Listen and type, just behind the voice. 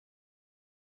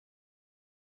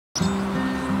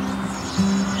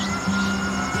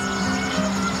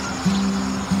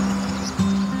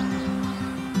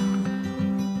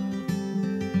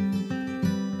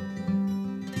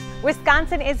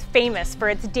Wisconsin is famous for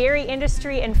its dairy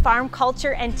industry and farm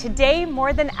culture, and today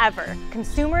more than ever,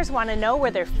 consumers want to know where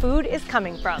their food is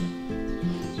coming from.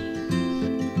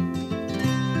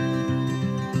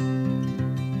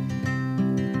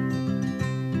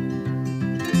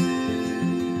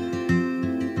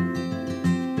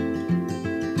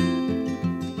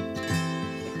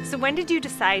 So when did you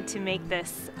decide to make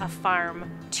this a farm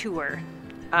tour?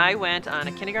 I went on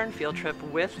a kindergarten field trip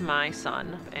with my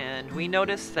son, and we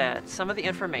noticed that some of the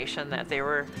information that they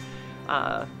were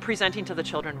presenting to the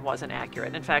children wasn't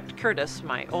accurate. In fact, Curtis,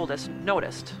 my oldest,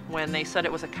 noticed when they said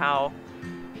it was a cow.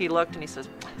 He looked and he says,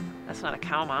 "That's not a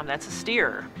cow, Mom, that's a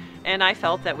steer." And I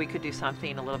felt that we could do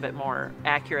something a little bit more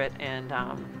accurate, and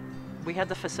we had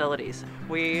the facilities.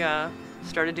 We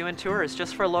started doing tours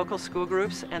just for local school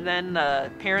groups, and then the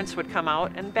parents would come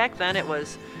out, and back then it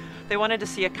was, they wanted to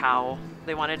see a cow.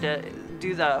 They wanted to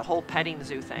do the whole petting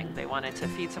zoo thing. They wanted to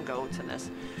feed some goats and this.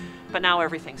 But now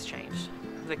everything's changed.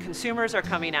 The consumers are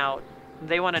coming out.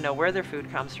 They want to know where their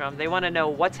food comes from. They want to know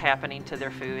what's happening to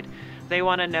their food. They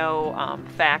want to know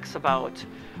facts about,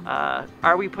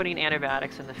 are we putting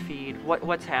antibiotics in the feed?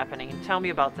 What's happening? Tell me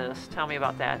about this, tell me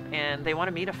about that. And they want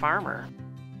to meet a farmer.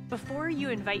 Before you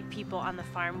invite people on the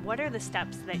farm, what are the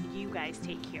steps that you guys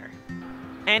take here?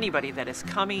 Anybody that is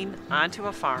coming onto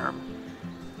a farm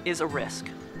is a risk.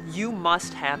 You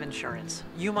must have insurance.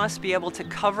 You must be able to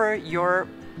cover your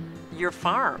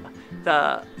farm.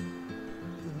 The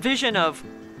vision of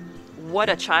what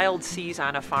a child sees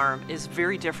on a farm is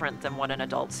very different than what an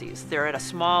adult sees. They're at a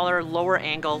smaller, lower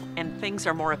angle, and things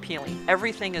are more appealing.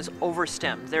 Everything is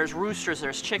overstemmed. There's roosters,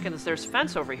 there's chickens, there's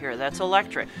fence over here that's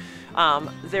electric.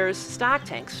 There's stock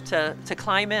tanks to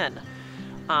climb in.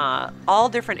 All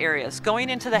different areas.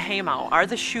 Going into the haymow, are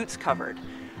the chutes covered?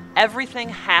 Everything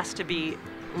has to be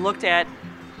looked at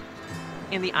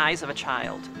in the eyes of a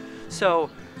child. So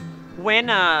when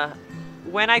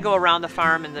I go around the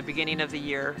farm in the beginning of the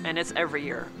year, and it's every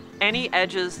year, any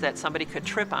edges that somebody could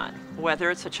trip on,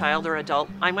 whether it's a child or adult,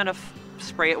 I'm going to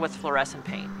spray it with fluorescent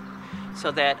paint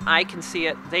so that I can see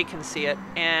it, they can see it,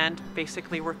 and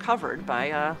basically we're covered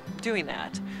by doing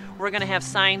that. We're going to have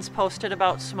signs posted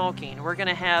about smoking. We're going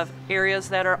to have areas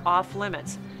that are off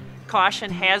limits.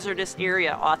 Caution, hazardous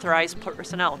area, authorized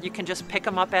personnel. You can just pick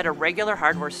them up at a regular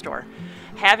hardware store.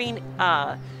 Having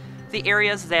the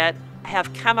areas that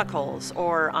have chemicals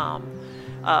or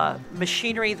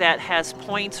machinery that has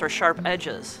points or sharp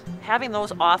edges, having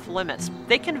those off limits.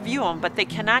 They can view them, but they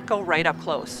cannot go right up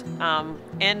close.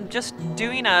 And just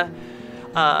doing a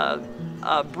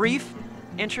brief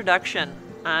introduction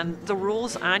on the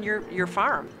rules on your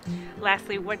farm.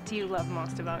 Lastly, what do you love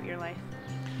most about your life?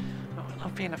 Oh, I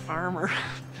love being a farmer.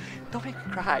 Don't make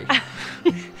me cry.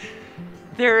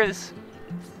 There is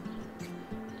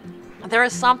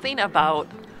something about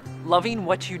loving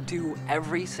what you do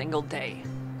every single day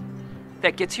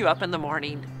that gets you up in the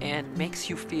morning and makes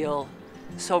you feel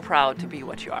so proud to be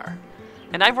what you are.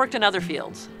 And I've worked in other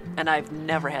fields, and I've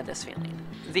never had this feeling.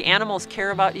 The animals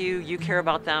care about you, you care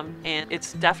about them, and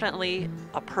it's definitely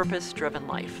a purpose-driven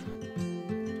life.